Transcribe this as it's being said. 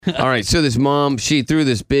All right, so this mom, she threw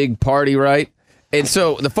this big party, right? And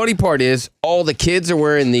so the funny part is all the kids are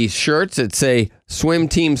wearing these shirts that say Swim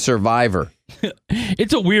Team Survivor.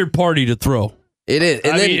 It's a weird party to throw. It is.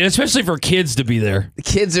 And I then mean, especially for kids to be there. the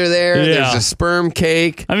kids are there. Yeah. There's a sperm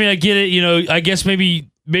cake. I mean, I get it. I guess maybe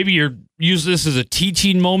you're use this as a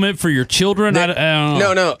teaching moment for your children. I don't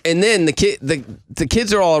know. No. And then the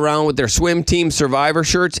kids are all around with their Swim Team Survivor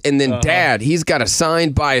shirts. And then Dad, he's got a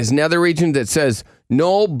sign by his nether region that says,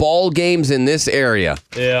 "No ball games in this area."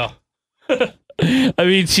 Yeah. I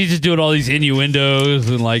mean, she's just doing all these innuendos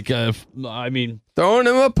and Throwing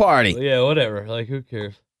him a party. yeah, whatever. Like, who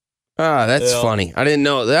cares? Ah, that's Yeah. funny. I didn't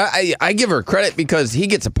know that. I give her credit because he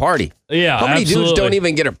gets a party. Yeah, How many dudes absolutely. don't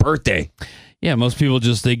even get a birthday? Yeah, most people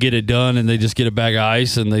they get it done and they just get a bag of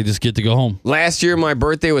ice and they just get to go home. Last year, my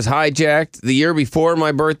birthday was hijacked. The year before,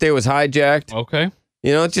 my birthday was hijacked. Okay.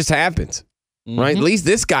 It just happens, right? At least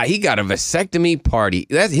this guy, he got a vasectomy party.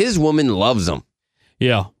 His woman loves him.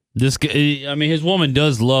 Yeah. This guy, I mean, his woman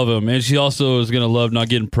does love him, and she also is going to love not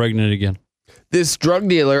getting pregnant again. This drug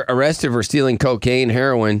dealer arrested for stealing cocaine,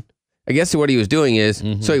 heroin. I guess what he was doing is,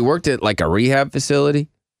 so he worked at like a rehab facility.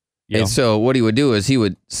 Yeah. And so what he would do is he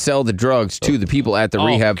would sell the drugs to the people at the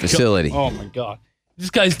rehab God. facility. Oh, my God. This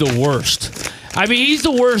guy's the worst. I mean, he's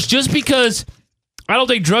the worst just because I don't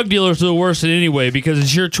think drug dealers are the worst in any way because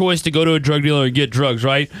it's your choice to go to a drug dealer and get drugs,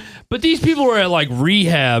 right? But these people are at like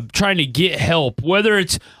rehab trying to get help, whether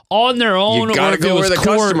it's on their own You or gotta if go it was where the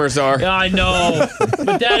court. customers are. Yeah, I know.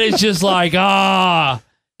 But that is just like, that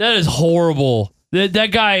is horrible.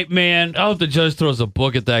 That guy, man, I hope the judge throws a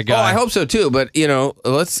book at that guy. Oh, I hope so too. But he's a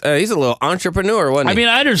little entrepreneur, wasn't he? I mean,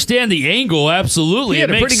 I understand the angle, absolutely. He had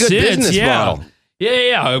it a makes pretty good sense. business model.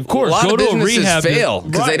 Yeah, of course. A lot Go of to a businesses rehab fail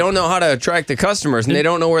because they don't know how to attract the customers, and they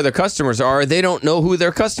don't know where their customers are. They don't know who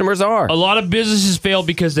their customers are. A lot of businesses fail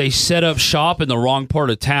because they set up shop in the wrong part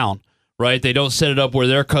of town, right? They don't set it up where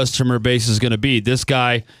their customer base is going to be. This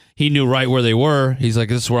guy, he knew right where they were. He's like,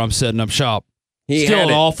 this is where I'm setting up shop. He Still had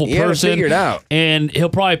an it. awful He had it person. figured out. And he'll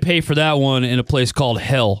probably pay for that one in a place called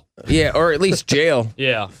hell. Yeah, or at least jail.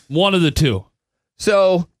 Yeah, one of the two.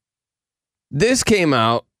 So this came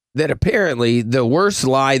out that apparently the worst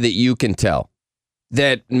lie that you can tell,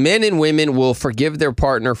 that men and women will forgive their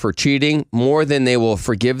partner for cheating more than they will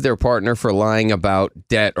forgive their partner for lying about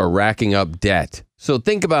debt or racking up debt. So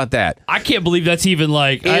think about that. I can't believe that's even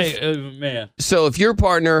like, man. So if your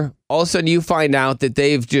partner, all of a sudden you find out that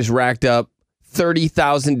they've just racked up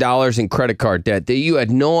 $30,000 in credit card debt that you had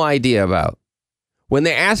no idea about. When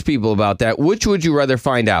they ask people about that, which would you rather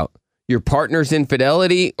find out? Your partner's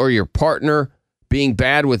infidelity or your partner being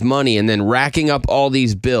bad with money and then racking up all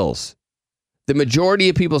these bills? The majority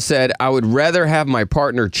of people said, I would rather have my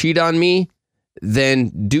partner cheat on me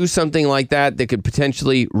than do something like that could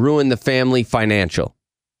potentially ruin the family financial.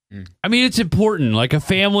 I mean, it's important, like a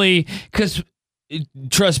family, because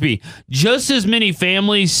trust me, just as many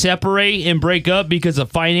families separate and break up because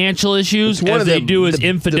of financial issues as they do as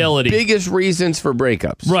infidelity. The biggest reasons for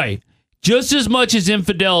breakups. Right. Just as much as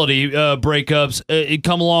infidelity breakups, it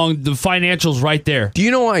come along, the financials right there. Do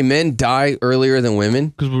you know why men die earlier than women?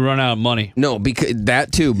 Because we run out of money. No, because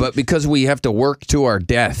that too, but because we have to work to our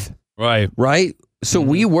death. Right. Right? So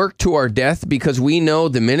we work to our death because we know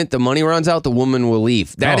the minute the money runs out, the woman will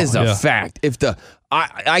leave. That is a fact. If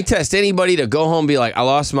I test anybody to go home and be like, I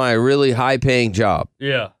lost my really high paying job.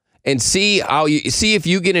 Yeah. And see if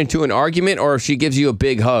you get into an argument or if she gives you a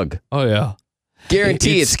big hug. Oh, yeah.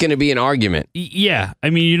 Guarantee it's going to be an argument. Yeah. I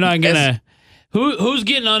mean, you're not going to... Who's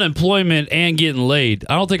getting unemployment and getting laid?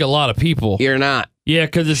 I don't think a lot of people. You're not. Yeah,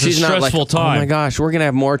 because it's a stressful time. Oh my gosh, we're gonna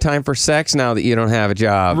have more time for sex now that you don't have a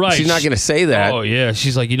job. Right. She's not gonna say that. Oh yeah,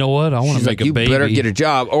 she's like, you know what? I want to make a baby. You better get a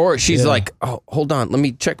job. Or she's like, oh, hold on, let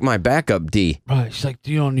me check my backup D. Right. She's like,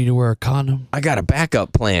 you don't need to wear a condom. I got a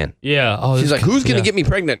backup plan. Yeah. Oh, she's like, who's gonna get me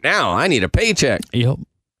pregnant now? I need a paycheck. Yep.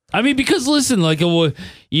 I mean, because listen, like you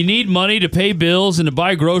need money to pay bills and to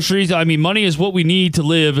buy groceries. I mean, money is what we need to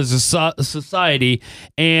live as a society.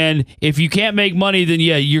 And if you can't make money, then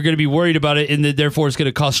yeah, you're going to be worried about it, and therefore it's going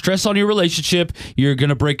to cause stress on your relationship. You're going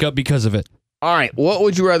to break up because of it. All right, what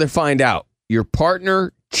would you rather find out? Your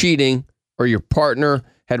partner cheating or your partner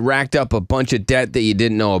had racked up a bunch of debt that you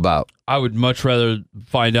didn't know about? I would much rather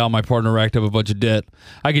find out my partner racked up a bunch of debt.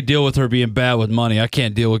 I could deal with her being bad with money. I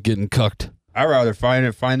can't deal with getting cucked. I'd rather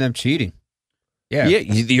find them cheating. Yeah,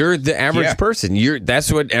 you're the average person.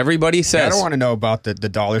 That's what everybody says. I don't want to know about the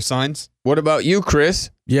dollar signs. What about you, Chris?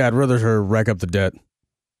 Yeah, I'd rather her rack up the debt.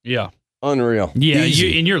 Yeah. Unreal. Yeah,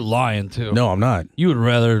 Easy. and you're lying too. No, I'm not. You would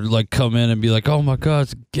rather like come in and be like, "Oh my God,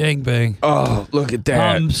 it's a gangbang." Oh, look at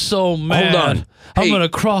that. I'm so mad. on. I'm Hey, gonna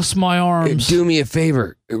cross my arms. Do me a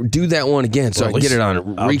favor. Do that one again so I Well, can at get it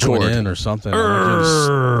on I'll join record. in or something.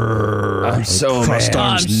 I'm so Crossed mad.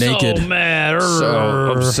 arms I'm naked. so mad.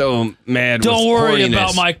 I'm so mad. Don't with worry horniness.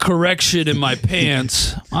 about my correction in my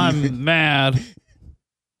pants. I'm mad.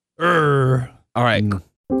 All right.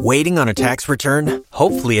 Waiting on a tax return?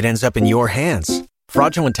 Hopefully it ends up in your hands.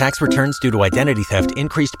 Fraudulent tax returns due to identity theft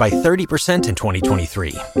increased by 30% in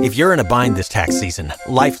 2023. If you're in a bind this tax season,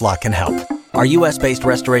 LifeLock can help. Our U.S.-based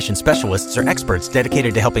restoration specialists are experts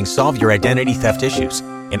dedicated to helping solve your identity theft issues.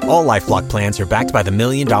 And all LifeLock plans are backed by the $1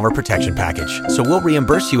 Million Protection Package. So we'll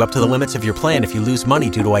reimburse you up to the limits of your plan if you lose money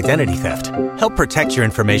due to identity theft. Help protect your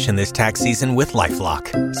information this tax season with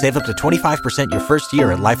LifeLock. Save up to 25% your first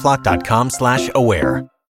year at LifeLock.com/aware.